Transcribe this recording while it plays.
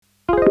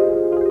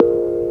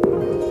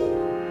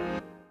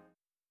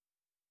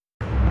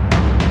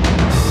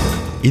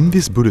In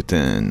this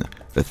bulletin,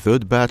 the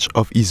third batch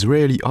of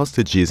Israeli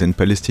hostages and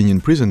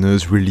Palestinian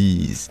prisoners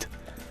released.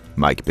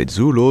 Mike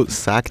Pezullo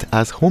sacked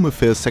as Home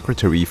Affairs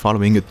Secretary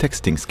following a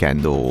texting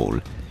scandal.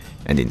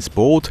 And in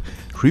sport,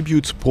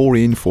 tributes pour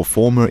in for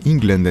former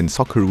England and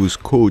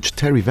Socceroos coach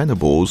Terry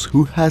Venables,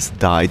 who has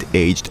died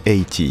aged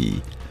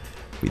 80.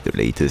 With the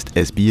latest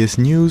SBS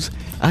News,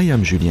 I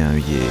am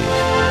Julien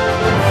Huyer.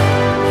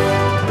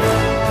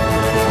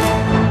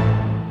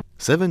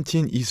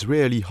 17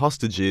 Israeli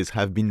hostages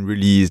have been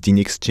released in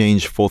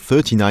exchange for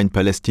 39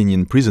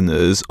 Palestinian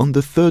prisoners on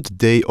the third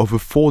day of a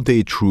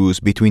 4-day truce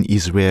between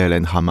Israel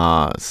and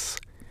Hamas.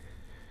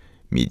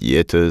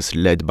 Mediators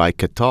led by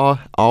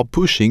Qatar are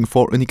pushing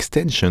for an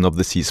extension of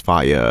the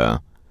ceasefire.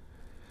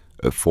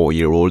 A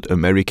 4-year-old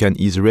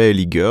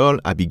American-Israeli girl,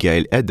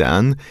 Abigail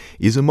Edan,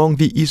 is among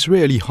the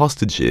Israeli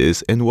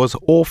hostages and was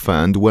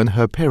orphaned when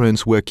her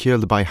parents were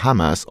killed by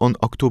Hamas on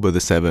October the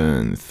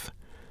 7th.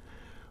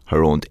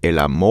 Her aunt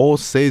Ella Moore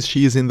says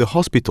she is in the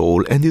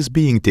hospital and is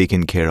being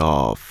taken care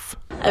of.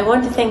 I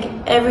want to thank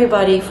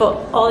everybody for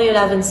all your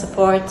love and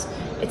support.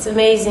 It's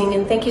amazing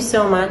and thank you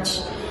so much.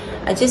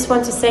 I just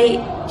want to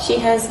say she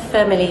has a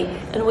family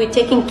and we're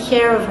taking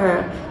care of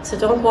her, so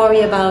don't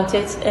worry about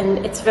it.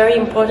 And it's very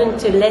important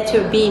to let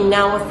her be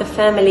now with the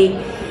family,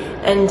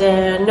 and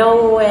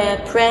no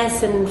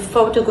press and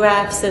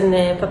photographs and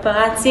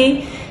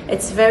paparazzi.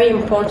 It's very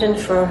important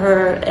for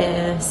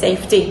her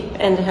safety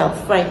and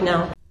health right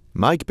now.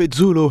 Mike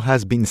Pezullo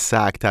has been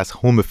sacked as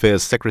Home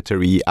Affairs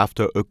Secretary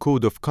after a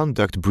Code of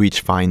Conduct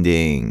breach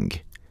finding.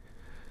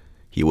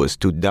 He was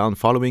stood down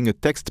following a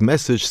text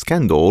message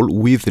scandal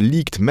with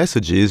leaked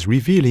messages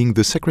revealing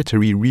the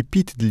secretary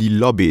repeatedly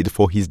lobbied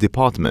for his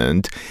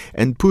department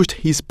and pushed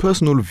his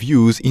personal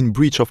views in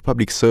breach of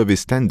public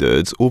service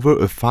standards over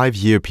a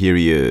 5-year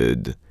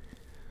period.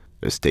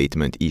 A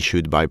statement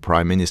issued by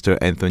Prime Minister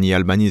Anthony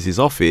Albanese's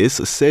office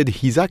said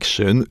his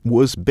action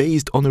was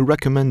based on a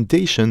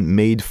recommendation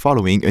made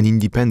following an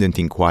independent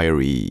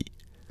inquiry.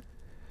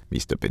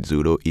 Mr.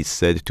 Pezullo is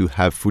said to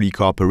have fully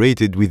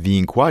cooperated with the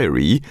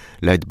inquiry,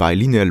 led by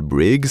Linnell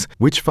Briggs,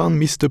 which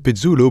found Mr.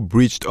 Pezullo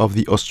breached of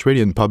the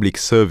Australian Public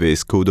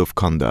Service Code of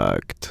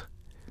Conduct.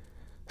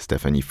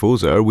 Stephanie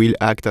Foser will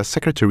act as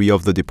Secretary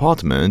of the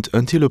Department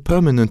until a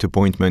permanent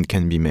appointment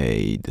can be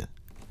made.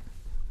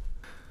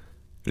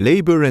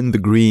 Labour and the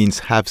Greens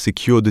have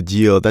secured a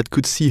deal that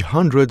could see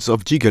hundreds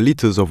of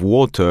gigalitres of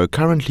water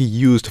currently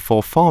used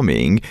for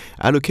farming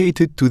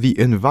allocated to the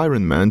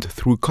environment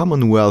through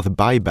Commonwealth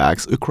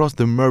buybacks across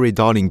the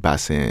Murray-Darling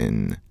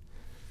Basin.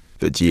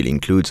 The deal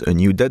includes a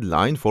new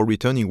deadline for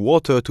returning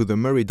water to the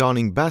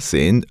Murray-Darling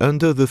Basin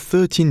under the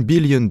 $13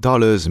 billion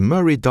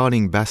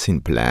Murray-Darling Basin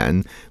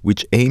Plan,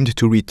 which aimed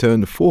to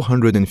return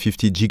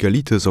 450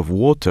 gigalitres of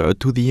water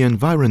to the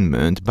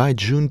environment by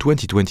June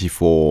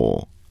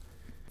 2024.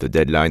 The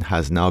deadline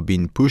has now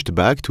been pushed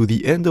back to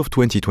the end of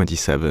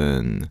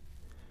 2027.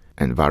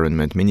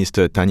 Environment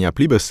Minister Tanya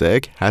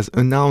Plibersek has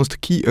announced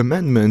key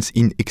amendments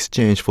in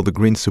exchange for the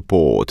Green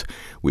support,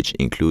 which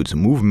includes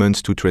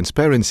movements to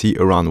transparency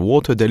around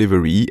water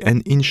delivery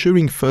and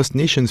ensuring First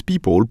Nations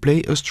people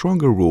play a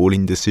stronger role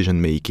in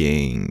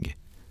decision-making.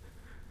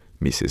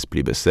 Mrs.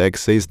 Plibersek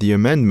says the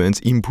amendments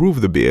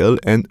improve the bill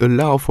and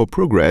allow for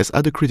progress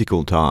at a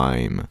critical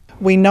time.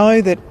 We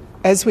know that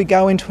as we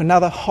go into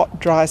another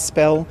hot, dry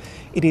spell,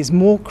 it is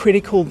more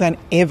critical than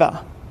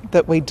ever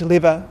that we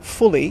deliver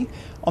fully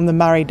on the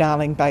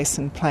Murray-Darling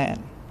Basin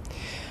Plan.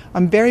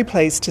 I'm very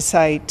pleased to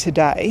say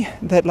today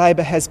that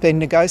Labor has been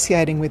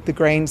negotiating with the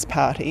Greens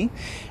Party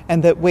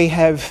and that we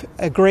have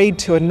agreed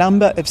to a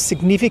number of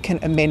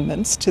significant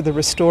amendments to the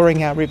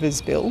Restoring Our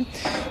Rivers Bill,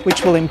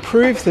 which will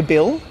improve the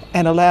bill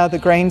and allow the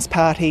Greens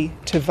Party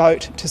to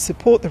vote to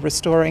support the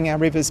Restoring Our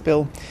Rivers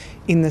Bill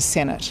in the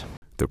Senate.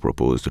 The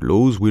proposed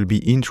laws will be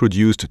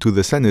introduced to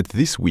the Senate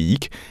this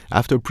week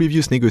after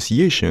previous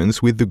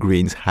negotiations with the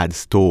Greens had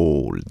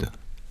stalled.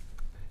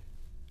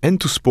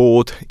 And to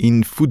sport,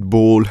 in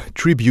football,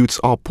 tributes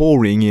are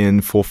pouring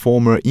in for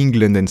former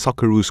England and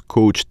Socceroos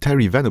coach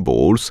Terry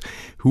Venables,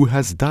 who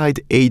has died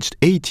aged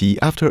 80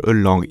 after a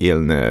long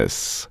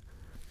illness.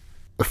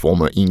 A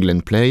former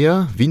England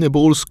player,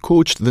 Venables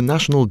coached the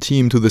national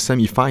team to the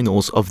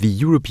semi-finals of the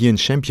European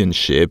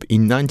Championship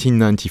in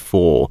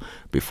 1994,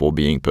 before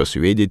being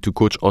persuaded to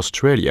coach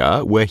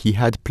Australia, where he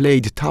had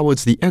played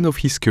towards the end of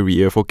his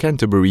career for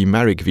Canterbury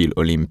Marrickville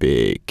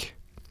Olympic.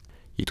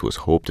 It was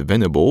hoped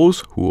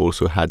Venables, who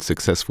also had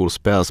successful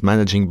spells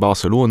managing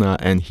Barcelona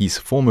and his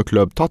former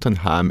club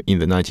Tottenham in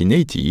the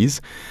 1980s,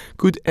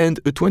 could end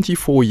a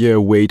 24-year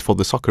wait for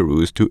the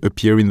Socceroos to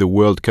appear in the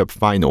World Cup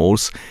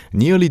finals,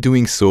 nearly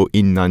doing so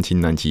in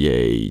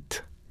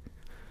 1998.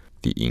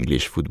 The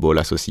English Football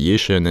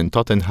Association and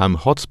Tottenham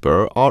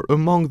Hotspur are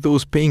among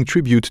those paying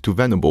tribute to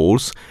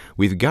Venables,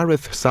 with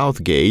Gareth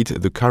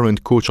Southgate, the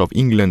current coach of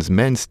England's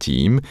men's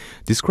team,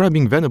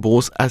 describing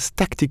Venables as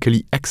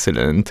tactically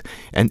excellent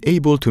and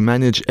able to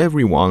manage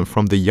everyone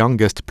from the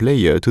youngest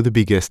player to the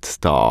biggest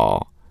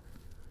star.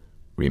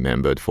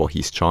 Remembered for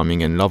his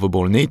charming and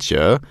lovable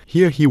nature,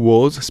 here he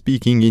was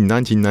speaking in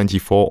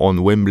 1994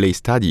 on Wembley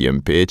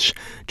Stadium pitch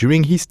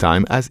during his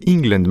time as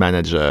England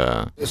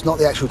manager. It's not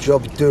the actual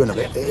job doing of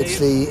it, it's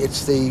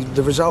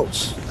the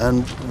results,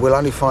 and we'll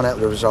only find out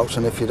the results,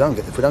 and if we don't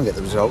get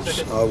the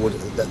results,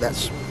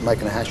 that's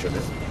making a hash of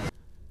it.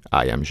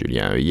 I am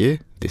Julien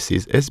Heuillet. This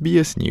is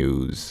SBS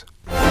News.